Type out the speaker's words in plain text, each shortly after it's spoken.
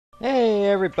Hey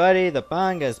everybody, the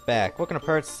manga's back. Welcome to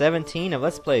part 17 of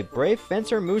Let's Play Brave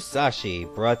Fencer Musashi,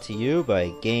 brought to you by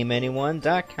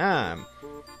GameAnyone.com.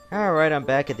 Alright, I'm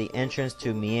back at the entrance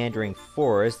to Meandering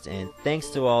Forest, and thanks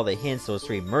to all the hints those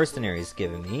three mercenaries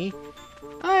given me,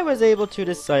 I was able to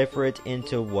decipher it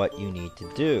into what you need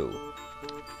to do.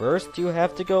 First, you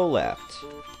have to go left,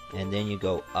 and then you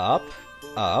go up,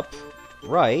 up,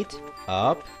 right,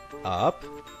 up,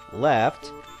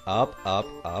 left, up,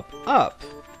 up.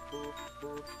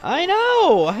 I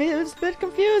know! It's a bit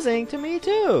confusing to me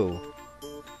too.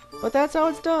 But that's how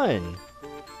it's done.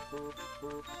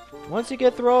 Once you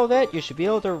get through all that, you should be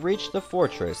able to reach the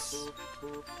fortress.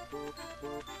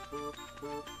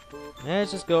 Let's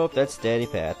just go up that steady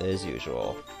path as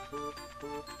usual.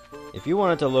 If you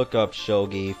wanted to look up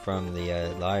shogi from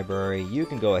the library, you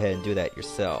can go ahead and do that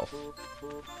yourself.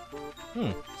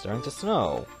 Starting to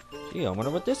snow. Gee, I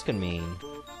wonder what this could mean.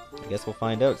 I guess we'll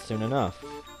find out soon enough.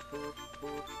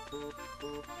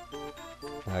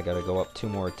 I gotta go up 2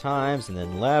 more times, and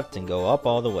then left, and go up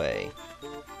all the way.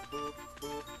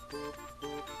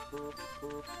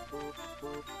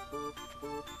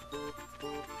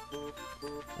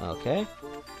 Okay.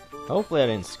 Hopefully I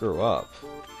didn't screw up.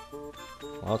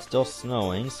 Well, it's still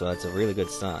snowing, so that's a really good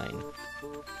sign.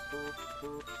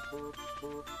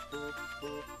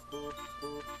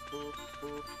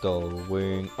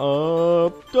 Going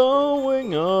up,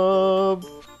 going up,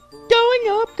 going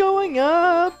up, going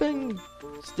up, and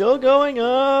still going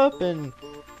up, and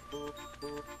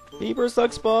Bieber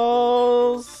sucks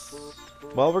balls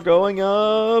while we're going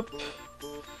up.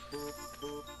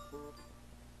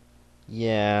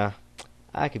 Yeah,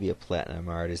 I could be a platinum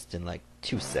artist in like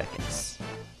 2 seconds.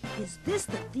 Is this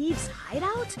the thieves'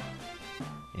 hideout?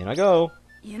 In I go.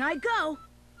 In I go.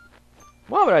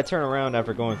 Why would I turn around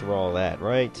after going through all that,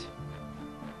 right?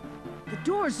 The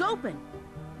door's open.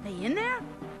 They in there?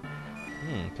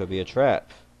 Could be a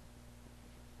trap.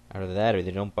 Either that or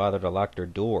they don't bother to lock their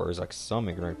doors like some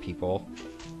ignorant people.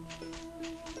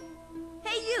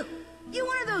 Hey you! You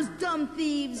one of those dumb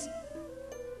thieves?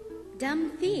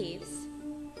 Dumb thieves?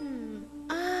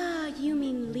 Ah, you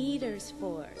mean leader's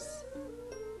force.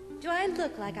 Do I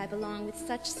look like I belong with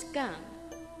such scum?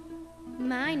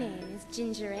 My name is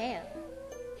Ginger Ale.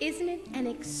 Isn't it an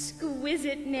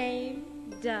exquisite name,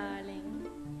 darling?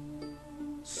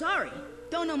 Sorry,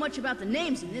 don't know much about the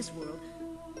names in this world.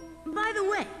 By the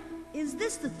way, is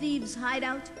this the thieves'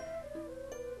 hideout?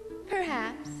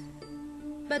 Perhaps.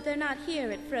 But they're not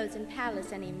here at Frozen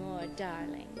Palace anymore,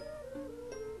 darling.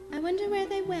 I wonder where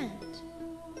they went.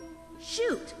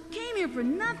 Shoot, came here for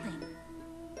nothing.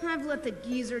 I've let the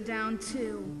geezer down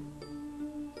too.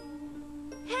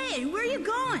 Hey, where you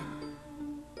going?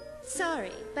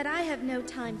 Sorry, but I have no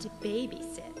time to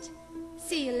babysit.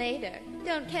 See you later.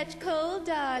 Don't catch cold,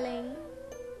 darling.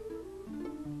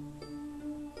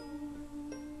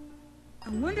 I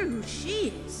wonder who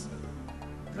she is.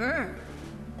 Her.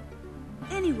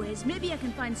 Anyways, maybe I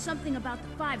can find something about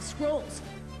the 5 scrolls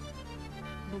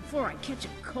before I catch a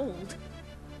cold.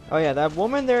 Oh yeah, that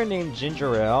woman there named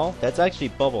Ginger Ale, that's actually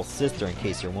Bubble's sister in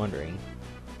case you're wondering.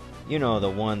 You know, the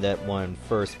one that won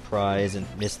first prize in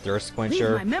Miss Thirst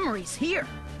Quencher. Leave my memories here.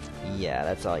 Yeah,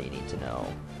 that's all you need to know.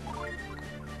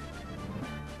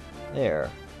 There.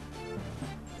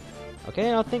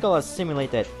 Okay, I think I'll simulate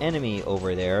that enemy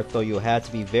over there, though you have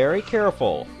to be very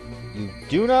careful. You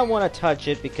do not want to touch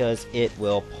it because it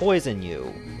will poison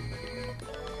you.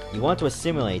 You want to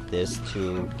assimilate this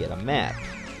to get a map.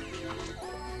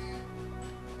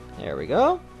 There we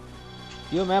go.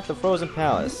 View a map of the Frozen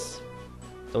Palace.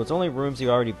 So it's only rooms you've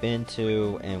already been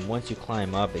to, and once you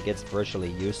climb up, it gets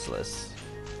virtually useless.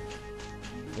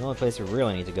 The only place we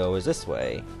really need to go is this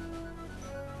way.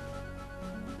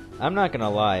 I'm not gonna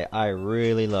lie, I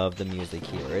really love the music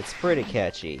here. It's pretty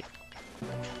catchy.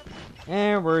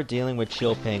 And we're dealing with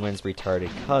Chill Penguin's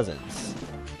retarded cousins.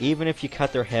 Even if you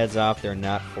cut their heads off, they're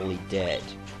not fully dead.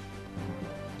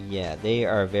 Yeah, they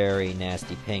are very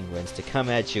nasty penguins to come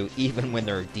at you even when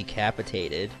they're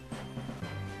decapitated.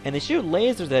 And they shoot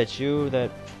lasers at you that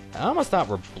I almost thought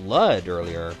were blood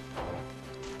earlier.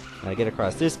 Now to get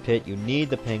across this pit, you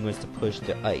need the penguins to push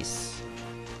the ice.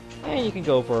 And you can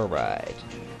go for a ride.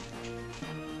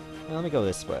 Now, let me go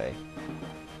this way.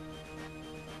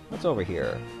 What's over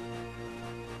here?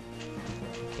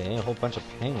 Okay, a whole bunch of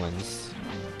penguins.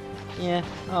 Yeah,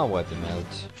 I'll wipe them out.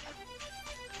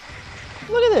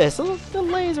 Look at this! The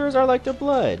lasers are like their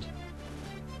blood.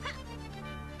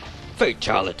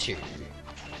 Fatality!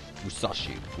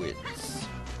 Musashi wins.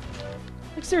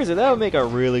 Like seriously, that would make a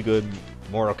really good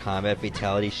Mortal Kombat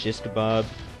fatality shish kebab.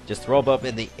 Just throw them up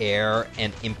in the air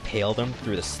and impale them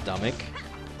through the stomach.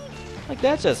 Like,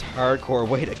 that's just hardcore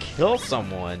way to kill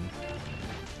someone.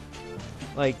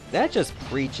 Like, that just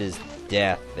preaches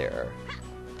death there.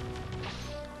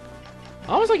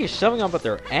 Almost like he's shoving up at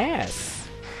their ass.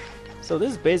 So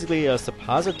this is basically a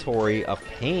suppository of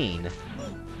pain.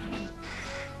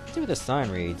 Let's see what the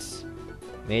sign reads.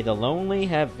 May the lonely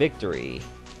have victory.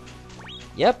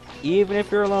 Yep, even if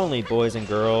you're lonely, boys and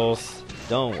girls,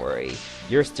 don't worry,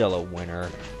 you're still a winner.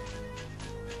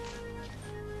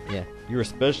 Yeah, you're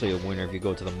especially a winner if you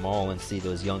go to the mall and see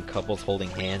those young couples holding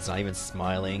hands, not even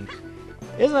smiling.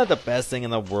 Isn't that the best thing in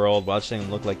the world, watching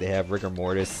them look like they have rigor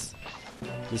mortis?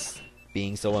 Just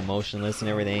being so emotionless and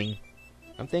everything.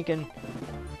 I'm thinking,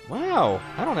 wow,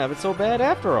 I don't have it so bad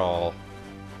after all.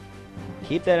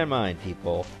 Keep that in mind,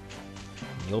 people.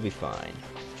 And you'll be fine.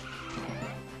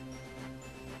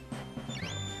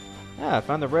 Ah, I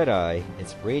found the red eye.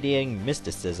 It's radiating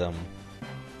mysticism.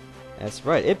 That's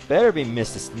right, it better be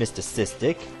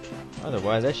mysticistic.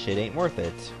 Otherwise, that shit ain't worth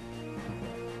it.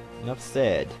 Enough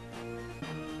said.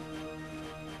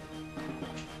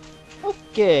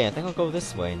 Okay, I think I'll go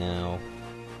this way now.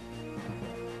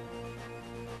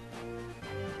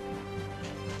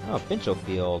 Oh, Pincho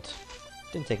Field.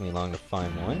 Didn't take me long to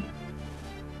find one.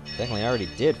 Technically, I already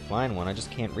did find one, I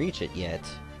just can't reach it yet.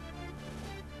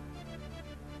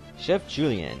 Chef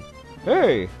Julian.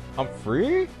 Hey, I'm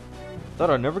free? Thought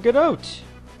I'd never get out.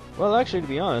 Well, actually, to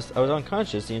be honest, I was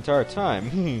unconscious the entire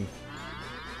time.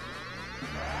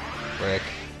 Frick.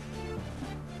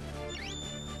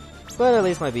 But at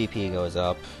least my BP goes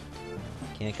up.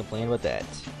 Can't complain about that.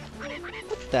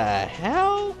 What the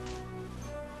hell?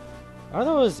 Are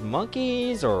those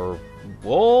monkeys or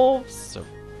wolves? Or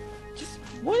just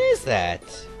what is that?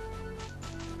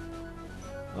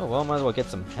 Oh well, might as well get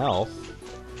some health.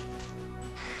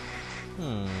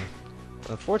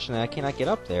 Unfortunately, I cannot get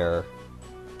up there.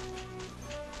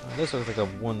 This looks like a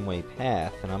one-way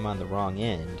path, and I'm on the wrong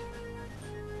end.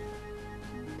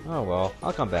 Oh well,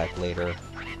 I'll come back later.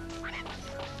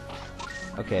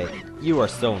 Okay, you are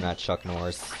so not Chuck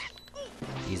Norris.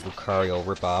 These Lucario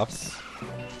ripoffs.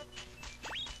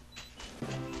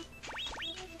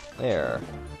 There.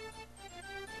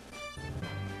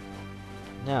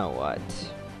 Now what?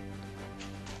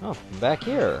 Oh, I'm back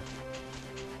here.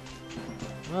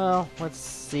 Well, let's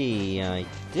see. I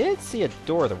did see a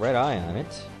door with a red eye on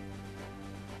it.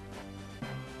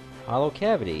 Hollow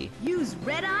cavity. Use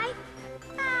red eye?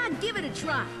 Ah, give it a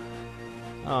try.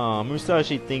 Aw,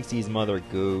 Musashi thinks he's Mother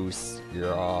Goose.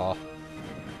 Yeah.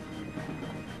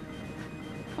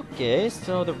 Okay,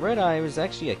 so the red eye was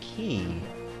actually a key.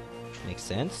 Makes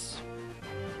sense.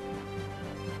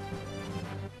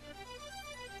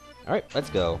 Alright, let's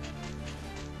go.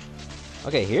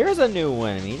 Okay, here's a new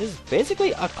enemy. This is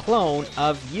basically a clone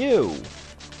of you.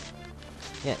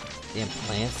 Yeah, damn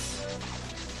plants.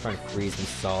 Trying to freeze me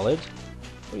solid.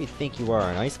 What do you think you are,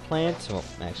 an ice plant? Well,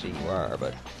 actually you are,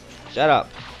 but... Shut up!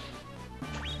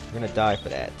 You're gonna die for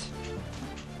that.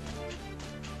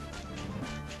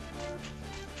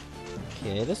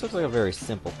 Okay, this looks like a very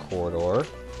simple corridor.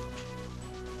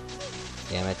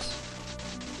 Damn it.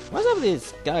 What's up with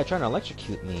this guy trying to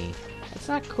electrocute me? That's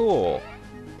not cool.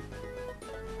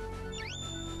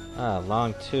 Ah,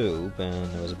 long tube, and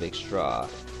there was a big straw.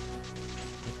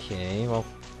 Okay, well,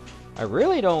 I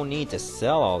really don't need to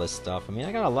sell all this stuff. I mean,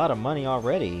 I got a lot of money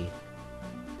already.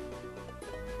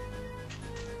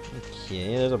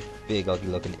 Okay, there's a big ugly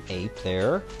looking ape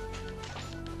there.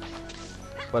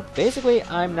 But basically,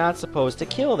 I'm not supposed to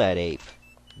kill that ape.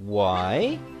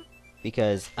 Why?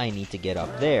 Because I need to get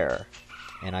up there.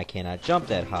 And I cannot jump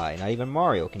that high. Not even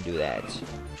Mario can do that.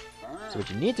 So what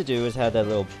you need to do is have that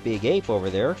little big ape over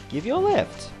there give you a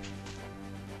lift.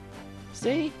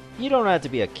 See? You don't have to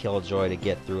be a killjoy to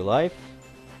get through life.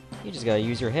 You just gotta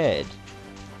use your head.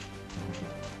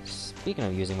 Speaking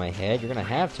of using my head, you're gonna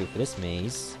have to for this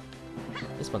maze.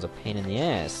 This one's a pain in the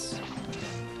ass.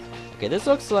 Okay, this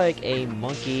looks like a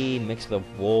monkey mixed with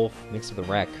a wolf, mixed with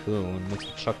a raccoon, mixed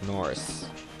with Chuck Norris.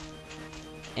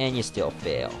 And you still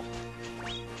fail.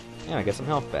 And I get some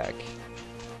health back.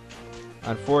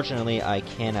 Unfortunately, I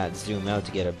cannot zoom out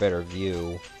to get a better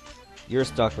view. You're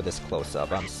stuck with this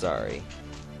close-up, I'm sorry.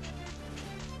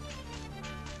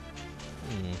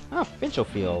 Oh, Pincho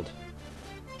Field.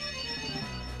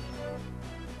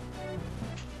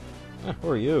 Who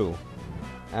are you?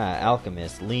 Ah,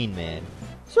 Alchemist, Lean Man.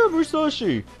 Sir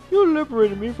Musashi, you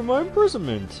liberated me from my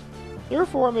imprisonment.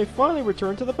 Therefore, I may finally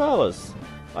return to the palace.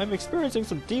 I'm experiencing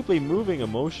some deeply moving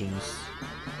emotions.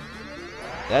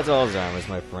 That's Alzheimer's,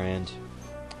 my friend.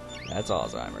 That's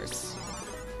Alzheimer's.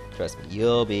 Trust me,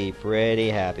 you'll be pretty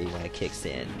happy when it kicks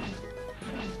in.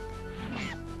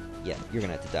 Yeah, you're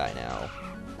gonna have to die now.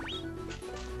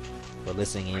 for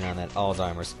listening in on that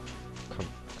Alzheimer's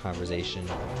conversation.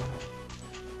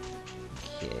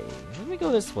 Okay, let me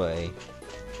go this way.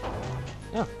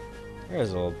 Oh,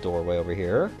 there's a little doorway over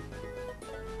here.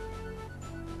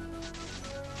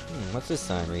 What's this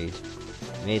sign read?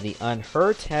 May the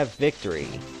unhurt have victory.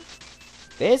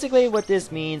 Basically, what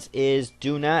this means is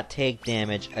do not take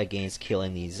damage against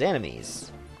killing these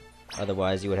enemies.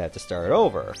 Otherwise, you would have to start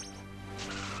over.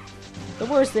 The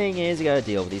worst thing is you gotta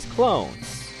deal with these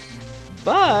clones.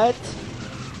 But,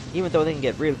 even though they can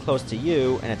get really close to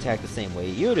you and attack the same way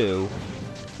you do,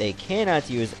 they cannot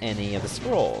use any of the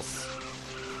scrolls.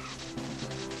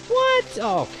 What?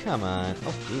 Oh, come on.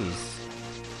 Oh, jeez.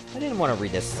 I didn't want to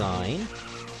read this sign.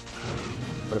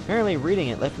 But apparently reading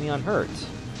it left me unhurt.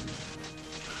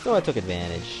 So I took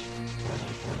advantage.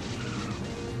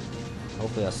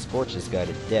 Hopefully I'll scorch this guy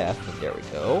to death. There we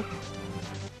go.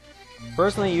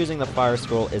 Personally, using the fire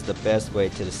scroll is the best way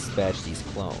to dispatch these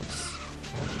clones.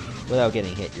 Without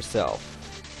getting hit yourself.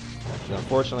 But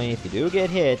unfortunately, if you do get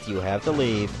hit, you have to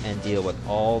leave and deal with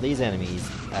all these enemies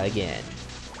again.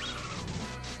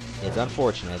 It's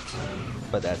unfortunate,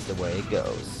 but that's the way it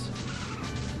goes.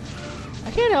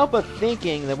 I can't help but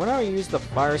thinking that whenever I use the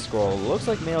fire scroll, it looks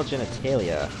like male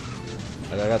genitalia.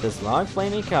 Like I got this long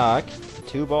flaming cock, and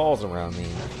 2 balls around me.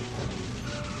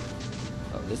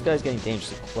 Oh, this guy's getting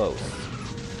dangerously close.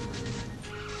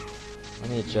 Let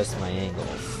me adjust my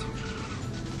angles.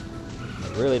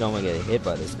 I really don't want to get hit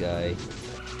by this guy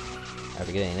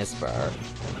after getting this far.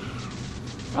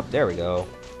 Oh, there we go.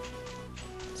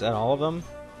 Is that all of them?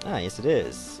 Ah, yes it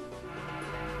is.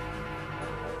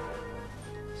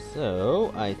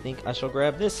 So, I think I shall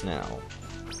grab this now.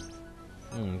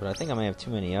 But I think I may have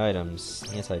too many items.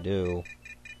 Yes, I do.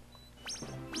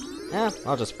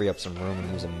 I'll just free up some room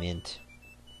and use a mint.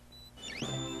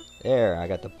 There, I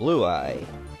got the blue eye.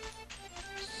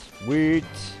 Sweet.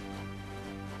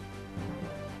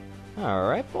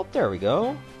 Alright, well, there we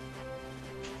go.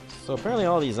 So apparently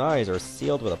all these eyes are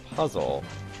sealed with a puzzle.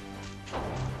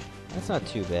 That's not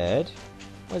too bad.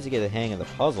 Once you get the hang of the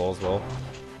puzzles, well,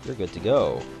 you're good to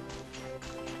go.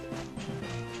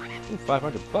 Ooh,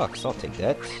 $500, I'll take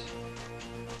that.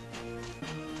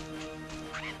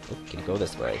 Oh, can go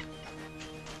this way.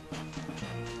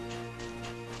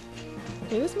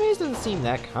 Okay, this maze doesn't seem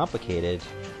that complicated.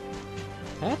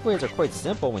 Pathways are quite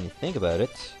simple when you think about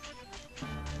it.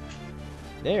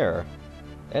 There.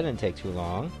 That didn't take too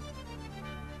long.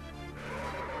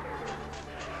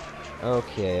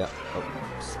 Okay.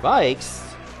 Oh,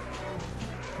 spikes?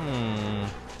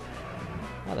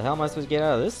 How the hell am I supposed to get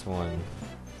out of this one?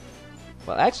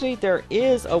 Well, actually, there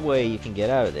is a way you can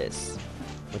get out of this.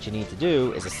 What you need to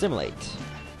do is assimilate.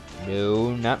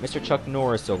 No, not Mr. Chuck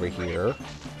Norris over here.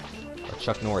 Or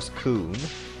Chuck Norris Coon.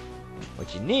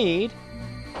 What you need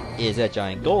is that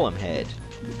giant golem head.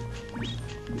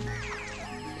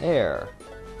 There.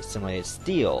 Assimilated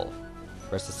steel.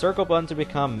 Press the circle button to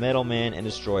become Metal Man and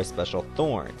destroy special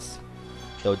thorns.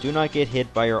 Though do not get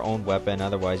hit by your own weapon,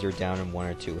 otherwise you're down in 1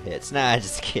 or 2 hits. Nah,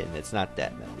 just kidding. It's not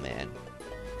that, Metal Man.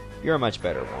 You're a much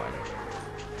better one.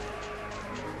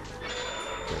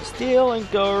 Go steel and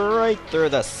go right through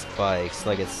the spikes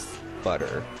like it's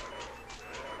butter.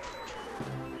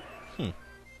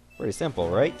 Pretty simple,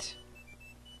 right?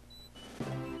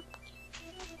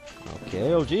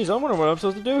 Okay, oh geez, I wonder what I'm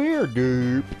supposed to do here,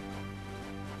 dude.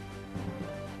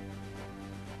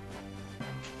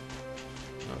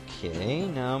 Okay,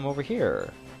 now I'm over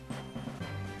here.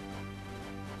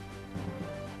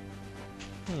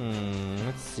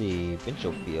 Let's see.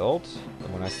 Bincho Field, the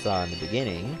one I saw in the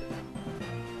beginning.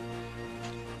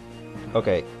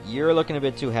 Okay, you're looking a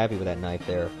bit too happy with that knife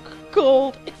there.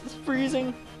 Cold! It's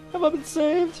freezing! Have I been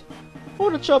saved? I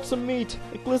want to chop some meat,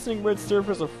 a glistening red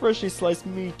surface of freshly sliced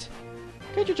meat.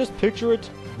 Can't you just picture it?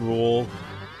 Roll.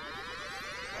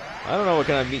 I don't know what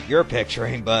kind of meat you're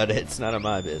picturing, but it's none of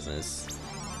my business.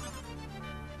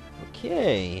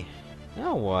 Okay,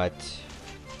 now what?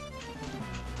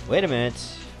 Wait a minute.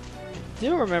 I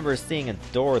do remember seeing a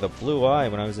door with a blue eye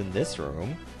when I was in this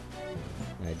room.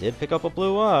 And I did pick up a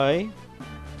blue eye.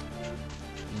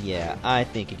 Yeah, I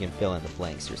think you can fill in the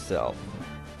blanks yourself.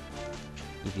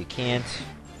 If you can't,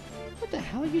 what the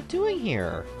hell are you doing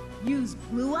here? Use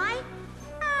blue eye?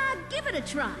 Give it a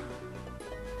try.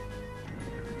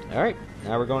 Alright,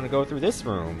 now we're going to go through this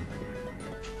room.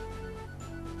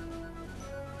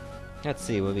 Let's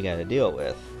see what we got to deal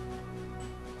with.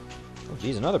 Oh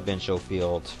geez, another Bincho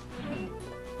Field.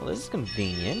 Well, this is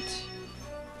convenient.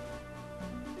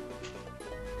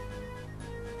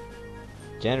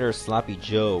 Janitor Sloppy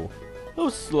Joe. Oh,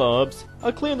 slobs.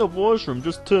 I cleaned the washroom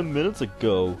just 10 minutes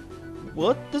ago.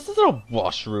 What? This isn't a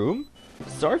washroom.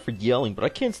 Sorry for yelling, but I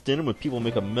can't stand it when people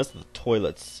make a mess of the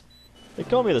toilets. They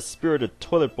call me the spirited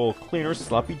toilet bowl cleaner,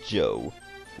 Sloppy Joe.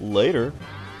 Later.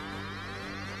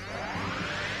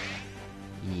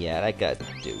 Yeah, that guy's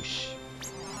a douche.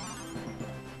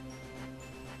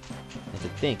 And to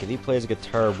think, if he plays a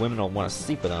guitar, women will want to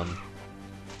sleep with him.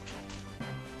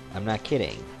 I'm not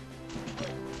kidding.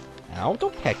 Ow,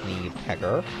 don't peck me, you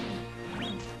pecker.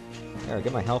 There,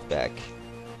 get my health back.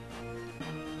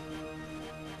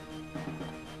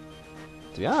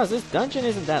 To be honest, this dungeon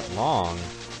isn't that long.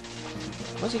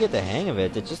 Once you get the hang of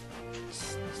it, it just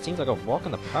seems like a walk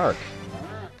in the park.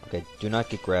 Okay, do not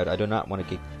get grabbed. I do not want to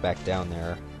get back down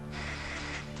there.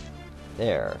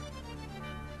 There.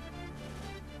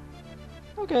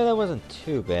 Okay, that wasn't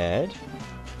too bad.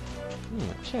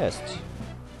 A chest.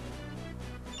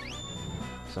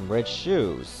 Some red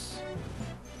shoes.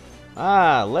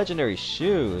 Ah, legendary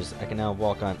shoes. I can now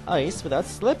walk on ice without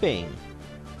slipping.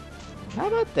 How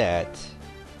about that?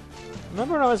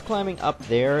 Remember when I was climbing up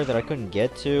there that I couldn't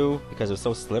get to because it was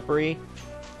so slippery?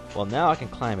 Well, now I can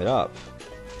climb it up.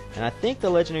 And I think the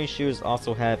legendary shoes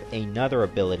also have another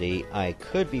ability. I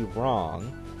could be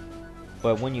wrong.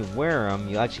 But when you wear them,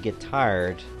 you actually get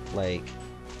tired, like,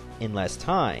 in less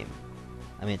time.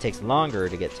 I mean, it takes longer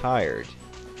to get tired.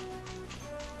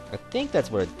 I think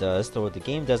that's what it does, though the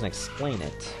game doesn't explain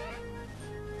it.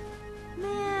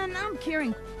 Man, I'm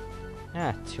carrying...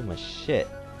 Ah, too much shit.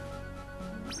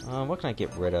 What can I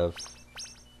get rid of?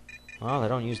 Well, I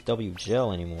don't use W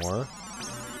gel anymore.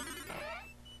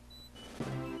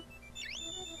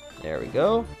 There we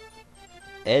go.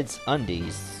 Ed's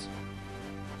undies.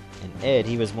 And Ed,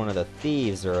 he was one of the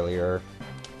thieves earlier.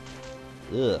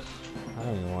 Ugh. I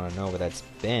don't even want to know what that's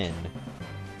been.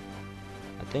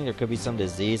 I think there could be some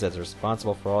disease that's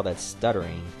responsible for all that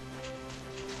stuttering.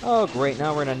 Oh great,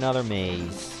 now we're in another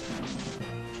maze.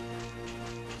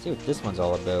 Let's see what this one's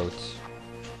all about.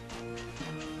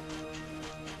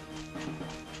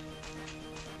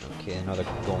 Okay, another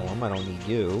golem. I don't need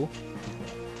you.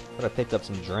 But I picked up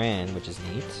some Dran, which is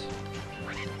neat.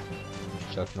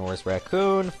 Chuck Norris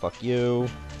Raccoon, fuck you.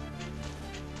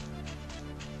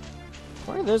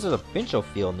 Why there's a Pincho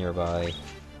field nearby?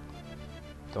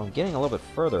 So I'm getting a little bit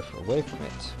further away from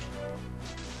it.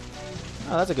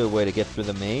 Oh, that's a good way to get through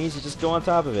the maze. You just go on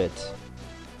top of it.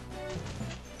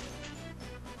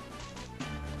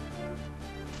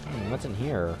 What's in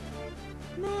here?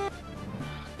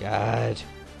 God.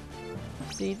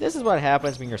 See, this is what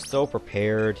happens when you're so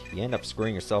prepared. You end up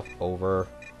screwing yourself over.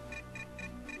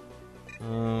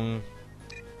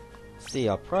 See,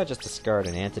 I'll probably just discard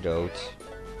an antidote.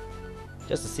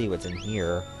 Just to see what's in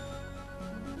here.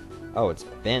 Oh, it's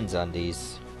Ben's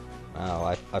undies.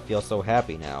 Wow, I feel so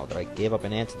happy now that I gave up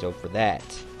an antidote for that.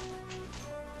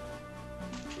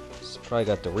 It's probably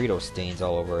got Dorito stains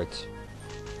all over it.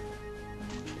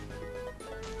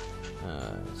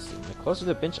 Let's see, am I closer to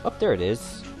the bench? Up there it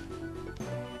is.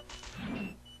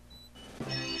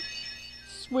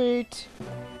 Sweet.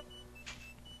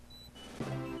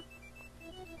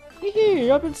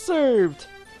 Hee, I've been saved.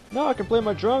 Now I can play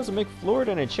my drums and make florid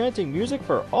and enchanting music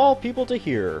for all people to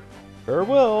hear.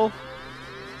 Farewell.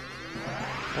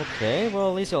 Okay, well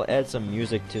at least I'll add some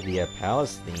music to the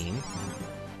palace theme.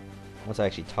 Once I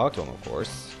actually talk to him, of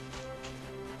course.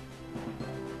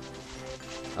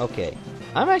 Okay,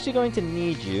 I'm actually going to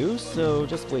need you, so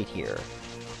just wait here.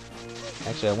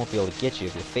 Actually, I won't be able to get you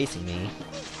if you're facing me.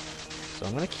 So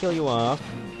I'm going to kill you off,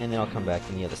 and then I'll come back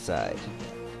from the other side.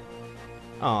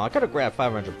 Oh, I gotta grab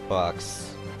 500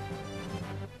 bucks.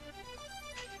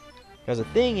 Because the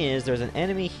thing is, there's an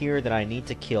enemy here that I need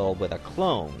to kill with a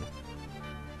clone.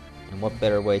 And what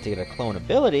better way to get a clone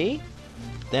ability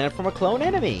than from a clone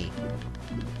enemy?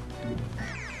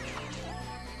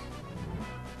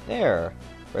 There.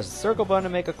 Press the circle button to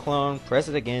make a clone, press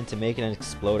it again to make it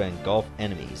explode and engulf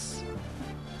enemies.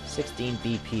 16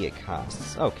 BP it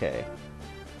costs. Okay.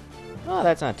 Oh,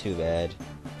 that's not too bad.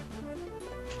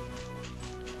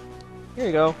 Here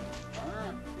you go.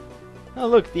 Oh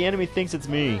look, the enemy thinks it's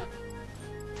me.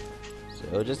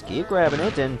 So just keep grabbing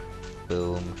it and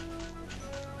boom.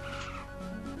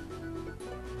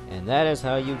 And that is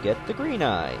how you get the green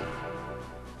eye.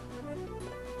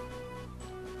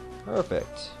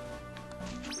 Perfect.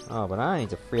 Oh, but I need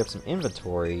to free up some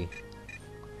inventory.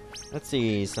 Let's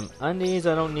see, some undies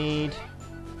I don't need.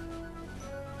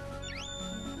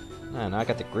 Ah, now I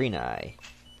got the green eye.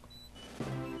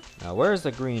 Now where's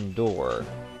the green door?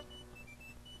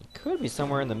 It could be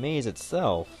somewhere in the maze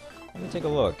itself. Let me take a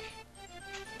look.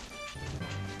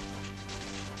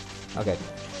 Okay,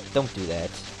 don't do that.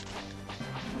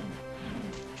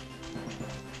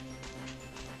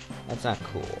 That's not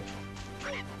cool.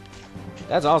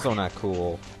 That's also not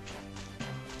cool.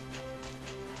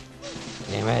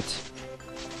 Damn it.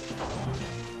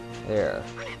 There.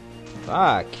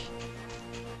 Fuck.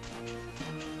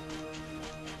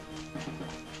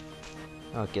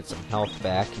 I'll get some health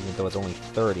back, even though it's only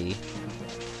 30.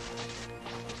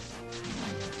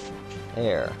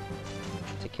 There.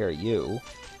 Take care of you.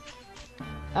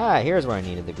 Ah, here's where I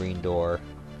needed the green door.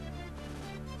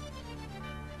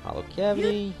 Hollow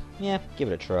cavity. Yeah, give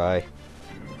it a try.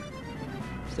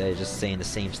 Instead of just saying the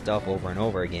same stuff over and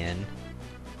over again.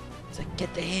 It's like,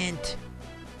 get the hint!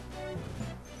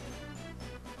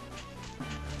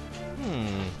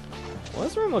 Well,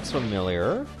 this room looks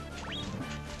familiar.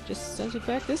 Just sends me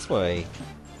back this way.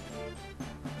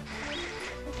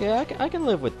 Okay, I can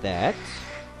live with that.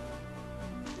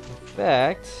 In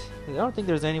fact, I don't think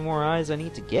there's any more eyes I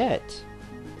need to get.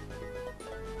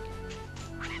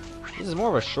 This is more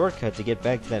of a shortcut to get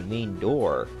back to that main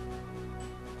door.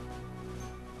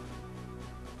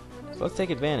 So let's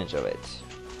take advantage of it.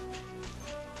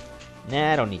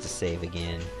 Nah, I don't need to save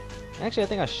again. Actually, I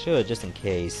think I should, just in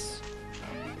case.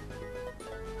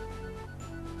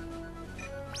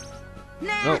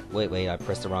 Nah. Oh, wait, I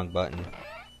pressed the wrong button.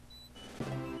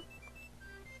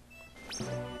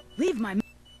 Leave my...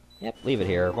 Yep, leave it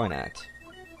here, why not?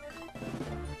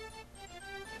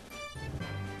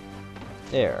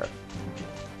 There.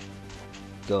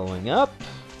 Going up.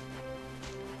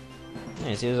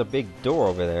 Yeah, see, there's a big door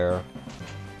over there.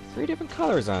 3 different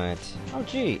colors on it. Oh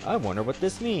gee, I wonder what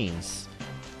this means.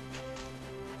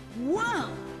 Whoa!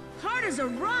 Hard as a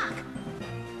rock!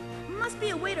 Must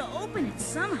be a way to open it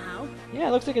somehow. Yeah,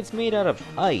 it looks like it's made out of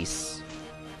ice.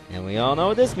 And we all know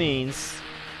what this means.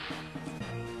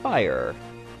 Fire.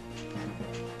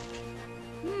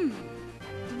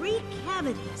 3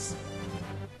 cavities.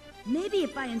 Maybe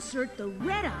if I insert the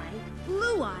red eye,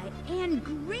 blue eye, and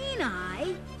green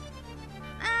eye...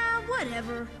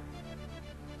 whatever.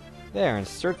 There,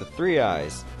 insert the 3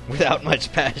 eyes. Without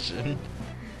much passion.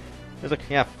 It's like,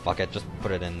 yeah, fuck it, just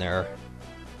put it in there.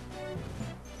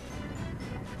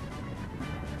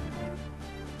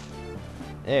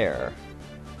 There.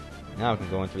 Now I can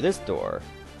go in through this door.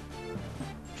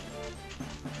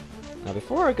 Now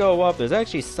before I go up, there's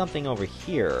actually something over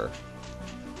here.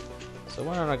 So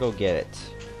why don't I go get it?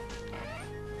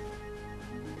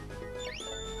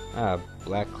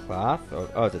 Black cloth?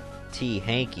 Oh, it's a T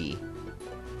hanky.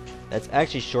 That's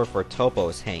actually short for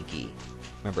Topo's hanky.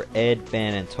 Remember, Ed,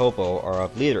 Ben, and Topo are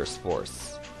of Leader's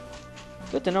Force.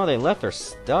 Good to know they left their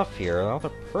stuff here, all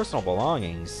their personal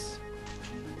belongings.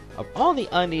 Of all the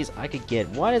undies I could get,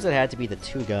 why does it have to be the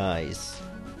 2 guys?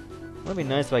 Wouldn't it be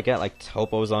nice if I got, like,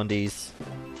 Topo's undies?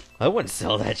 I wouldn't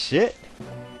sell that shit!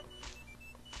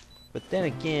 But then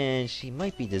again, she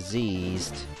might be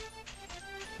diseased.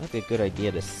 Might be a good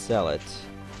idea to sell it.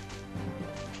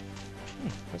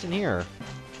 What's in here?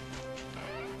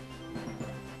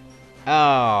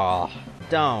 Oh,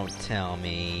 don't tell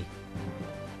me.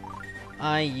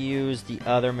 I used the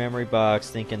other memory box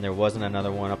thinking there wasn't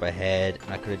another one up ahead,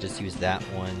 and I could have just used that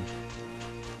one.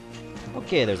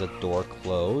 Okay, there's a door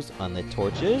closed. Unlit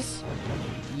torches.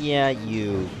 Yeah,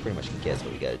 you pretty much can guess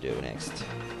what we gotta do next.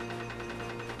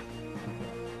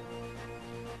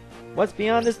 What's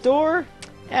beyond this door?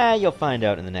 You'll find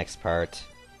out in the next part.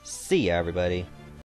 See ya, everybody.